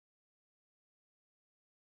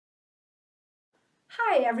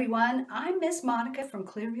Hi everyone, I'm Miss Monica from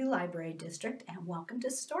Clearview Library District and welcome to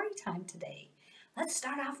Storytime today. Let's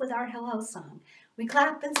start off with our hello song. We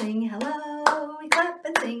clap and sing hello, we clap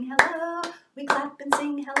and sing hello, we clap and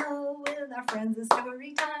sing hello with our friends at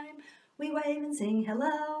Storytime. We wave and sing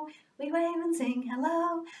hello, we wave and sing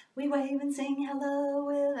hello, we wave and sing hello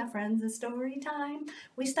with our friends at Storytime.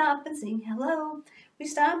 We stomp and sing hello, we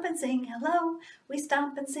stomp and sing hello, we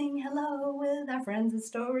stomp and sing hello with our friends at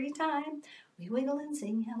Storytime. We wiggle and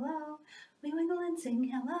sing hello, we wiggle and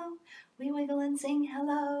sing hello, we wiggle and sing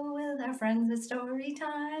hello with our friends at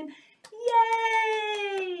Storytime.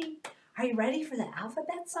 Yay! Are you ready for the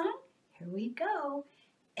alphabet song? Here we go.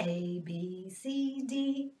 A, B, C,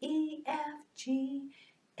 D, E, F, G,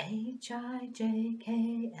 H, I, J,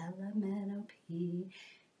 K, L, M, N, O, P,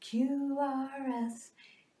 Q, R, S,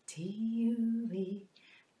 T, U, V,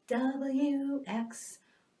 W, X,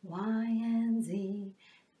 Y, and Z.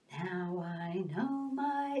 Now I know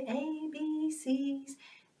my ABCs.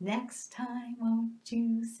 Next time, won't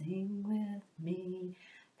you sing with me?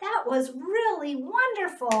 That was really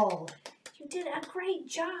wonderful. You did a great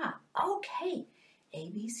job. Okay,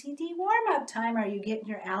 ABCD warm-up time. Are you getting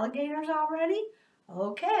your alligators all ready?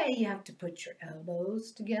 Okay, you have to put your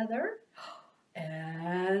elbows together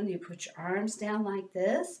and you put your arms down like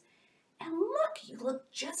this. And look, you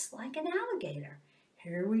look just like an alligator.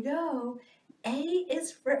 Here we go. A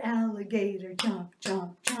is for alligator, jump,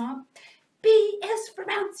 jump, jump. B is for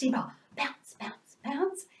bouncy ball, bounce, bounce,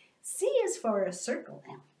 bounce. C is for a circle,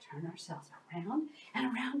 and we turn ourselves around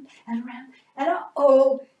and around and around. And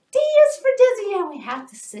oh, D is for dizzy, and we have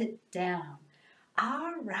to sit down.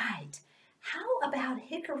 All right, how about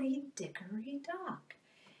hickory dickory dock?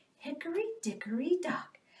 Hickory dickory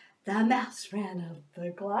dock. The mouse ran up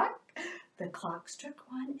the clock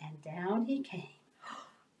struck one, and down he came.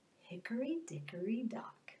 Hickory dickory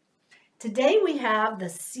dock. Today we have the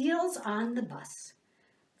seals on the bus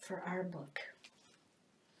for our book.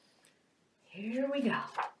 Here we go.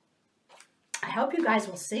 I hope you guys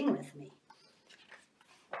will sing with me.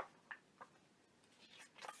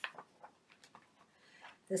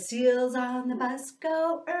 The seals on the bus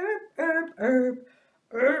go erp, erp, erp,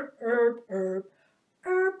 erp, erp, erp,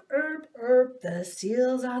 erp, erp, erp. The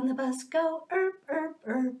seals on the bus go erp, erp,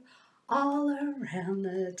 erp, all around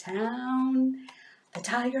the town. The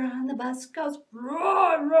tiger on the bus goes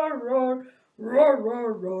roar, roar, roar, roar,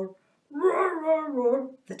 roar, roar, roar, roar,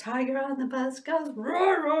 roar. The tiger on the bus goes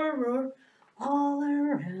roar, roar, roar, all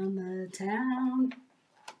around the town.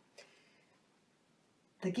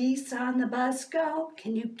 The geese on the bus go,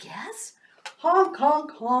 can you guess? Honk,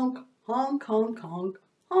 honk, honk, honk, honk, honk,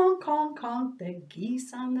 honk, honk, honk. The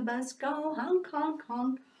geese on the bus go honk, honk,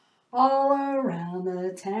 honk, all around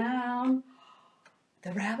the town.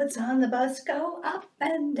 The rabbits on the bus go up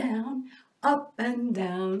and down, up and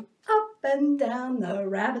down, up and down. The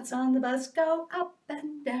rabbits on the bus go up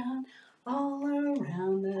and down, all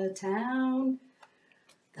around the town.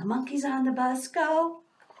 The monkeys on the bus go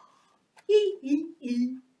ee, ee,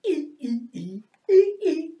 ee, ee, ee, ee, ee,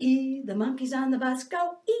 ee, ee. The monkeys on the bus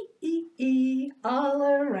go ee, ee, ee, all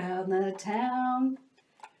around the town.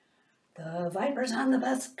 The vipers on the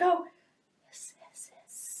bus go hiss, hiss,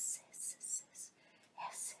 hiss, hiss, hiss, hiss,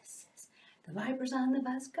 hiss, hiss, hiss. The vipers on the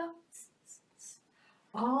bus go hiss, hiss, hiss,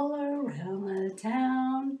 all around the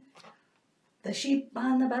town. The sheep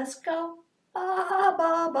on the bus go ba,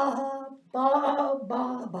 ba, ba, ba,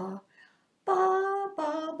 ba, ba. Ba,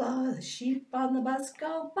 ba, ba, the sheep on the bus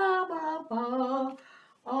go ba, ba, ba,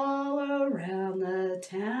 all around the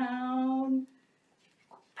town.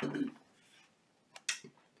 The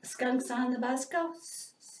skunks on the bus go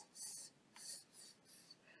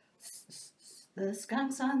the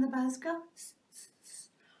skunks on the bus go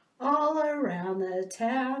all around the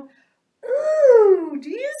town. Ooh, do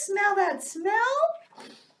you smell that smell?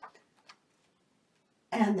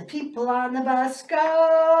 And the people on the bus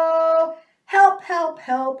go help, help,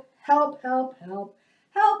 help, help, help, help,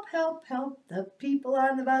 help, help, help. The people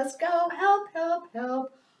on the bus go help, help,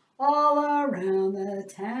 help, all around the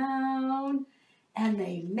town. And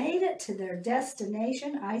they made it to their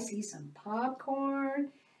destination. I see some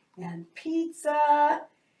popcorn and pizza.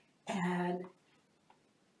 And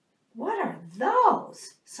what are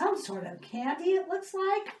those? Some sort of candy, it looks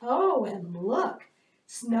like. Oh, and look.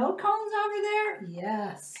 Snow cones over there?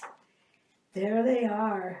 Yes. There they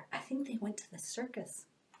are. I think they went to the circus.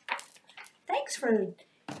 Thanks for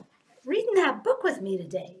reading that book with me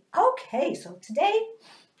today. Okay, so today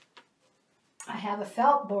I have a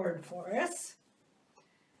felt board for us.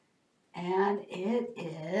 And it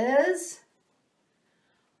is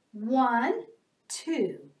 1,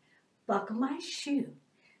 2, buckle my shoe.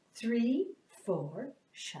 3, 4,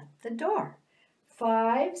 shut the door.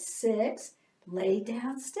 5, 6, lay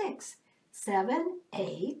down sticks. 7,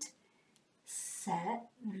 8, set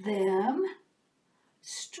them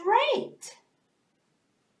straight.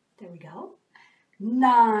 There we go.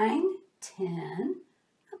 9, 10,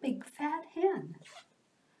 a big fat hen.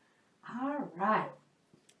 All right.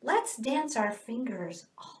 Let's dance our fingers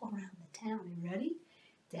all around the town. You ready?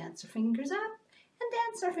 Dance our fingers up and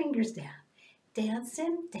dance our fingers down. Dance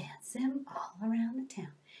them all around the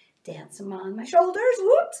town. Dance them on my shoulders,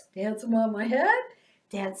 whoops. Dance them on my head.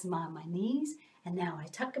 Dance them on my knees. And now I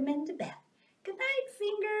tuck them into bed. Good night,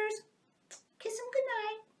 fingers. Kiss them good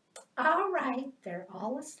night. All right, they're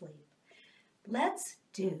all asleep. Let's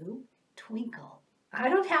do Twinkle. I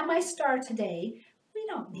don't have my star today. We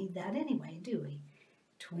don't need that anyway, do we?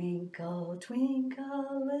 Twinkle,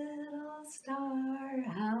 twinkle, little star,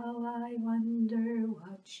 how I wonder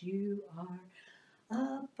what you are.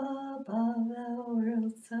 Up above the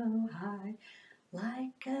world so high,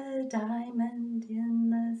 like a diamond in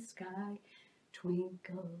the sky.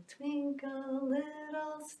 Twinkle, twinkle,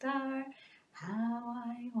 little star, how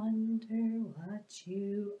I wonder what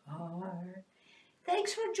you are.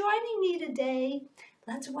 Thanks for joining me today.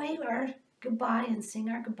 Let's wave our goodbye and sing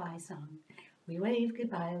our goodbye song. We wave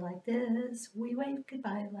goodbye like this, we wave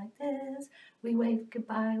goodbye like this. We wave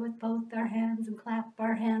goodbye with both our hands and clap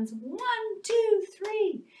our hands. 1, 2,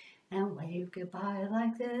 3, and wave goodbye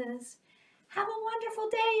like this. Have a wonderful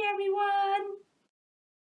day, everyone.